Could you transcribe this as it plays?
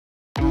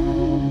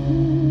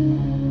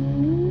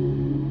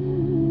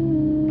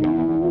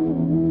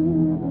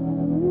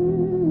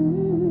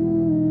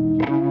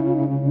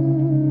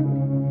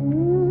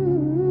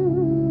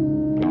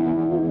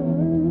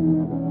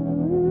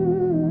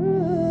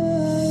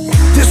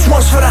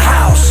one's for the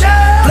house,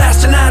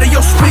 blasting out of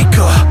your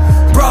speaker.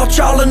 Brought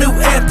y'all a new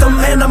anthem,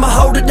 and I'ma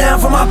hold it down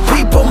for my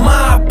people.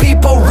 My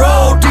people,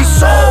 roll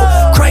diesel.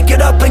 Crank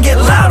it up and get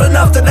loud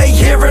enough that they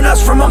hearing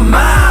us from a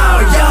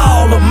mile.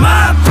 Y'all are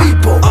my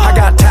people. I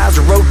got ties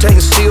to rotate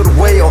and steal the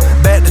whale.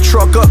 Back the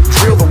truck up,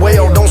 drill the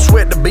well. Don't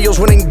sweat the bills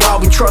when in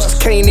God we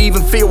trust. Can't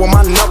even feel when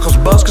my knuckles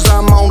bust, cause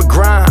I'm on the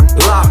grind.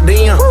 Locked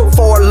in,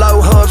 Ford low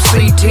hub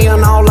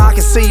C10. All I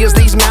can see is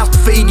these mouths to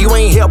feed. You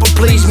ain't helping,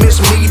 please miss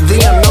me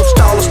then. No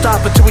stall or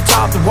stop until we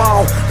top the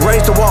wall.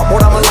 Raise the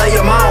walkboard, I'ma lay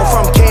them all.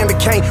 From can to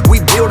cane,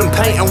 we build and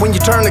paint. And when you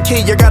turn the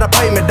key, you gotta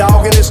pay me,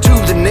 dog. And it's to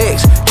the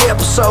next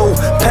episode.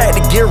 Pack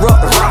the gear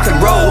up and rock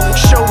and roll.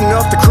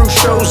 Sho'nuff, the crew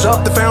shows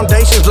up. The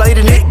foundation's laid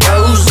and it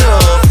goes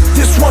up.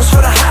 This one's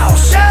for the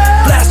house,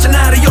 blasting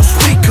out of your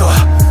speaker.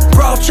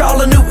 Brought y'all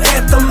a new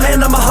anthem,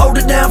 and I'ma hold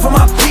it down for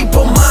my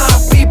people.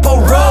 My people,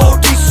 roll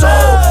diesel.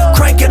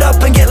 Crank it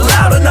up and get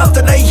loud enough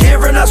that they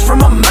hearing us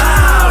from a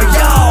mile.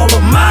 Y'all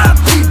are my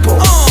people.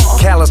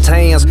 Calloused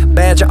hands,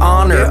 badge of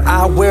honor,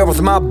 I wear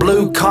with my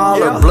blue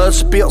collar. Blood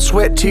spilt,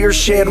 sweat, tears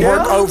shed,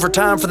 work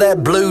overtime for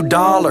that blue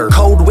dollar.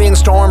 Cold wind,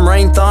 storm,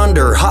 rain,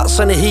 thunder, hot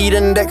sunny heat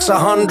index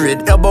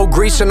 100. Elbow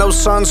grease and no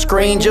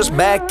sunscreen, just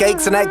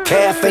backaches and that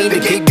caffeine to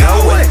keep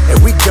going.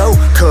 And we go,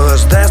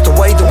 cause that's the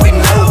way that we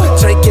know.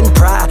 Taking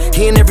pride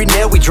in every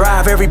nail we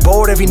drive, every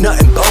board, every nut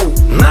and bolt.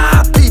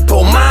 My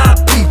people,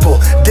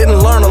 didn't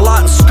learn a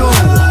lot in school,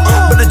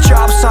 but the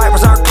job site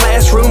was our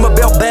classroom, a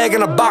belt bag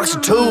and a box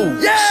of tools.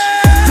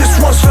 This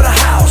one's for the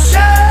house,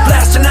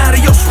 blasting out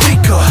of your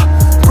speaker.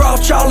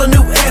 Brought y'all a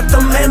new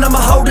anthem, and I'ma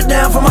hold it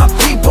down for my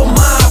people.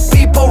 My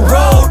people,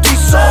 roll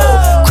diesel.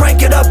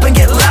 Crank it up and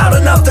get loud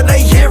enough that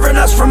they hearing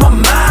us from a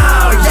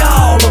mile.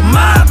 Y'all are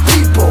my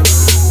people.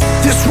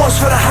 This one's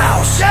for the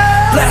house,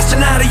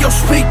 blasting out of your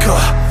speaker.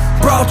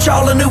 Brought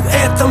y'all a new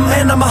anthem,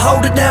 and I'ma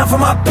hold it down for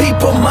my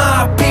people.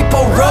 My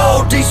people,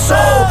 roll diesel.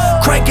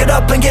 Crank it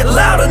up and get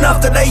loud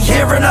enough that they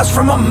hearing us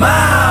from a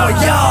mile.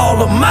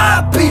 Y'all are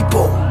my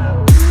people.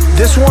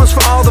 This one's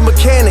for all the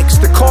mechanics,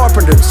 the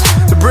carpenters,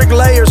 the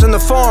bricklayers and the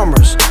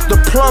farmers,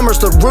 the plumbers,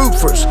 the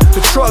roofers,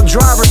 the truck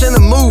drivers and the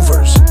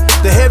movers,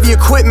 the heavy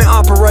equipment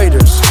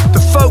operators,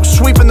 the folks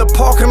sweeping the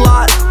parking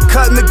lot,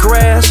 cutting the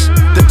grass,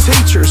 the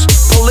teachers,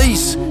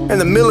 police and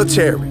the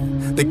military,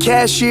 the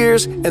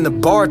cashiers and the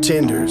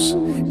bartenders,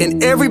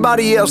 and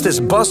everybody else that's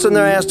busting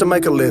their ass to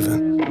make a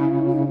living.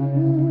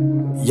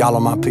 Y'all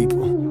are my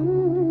people.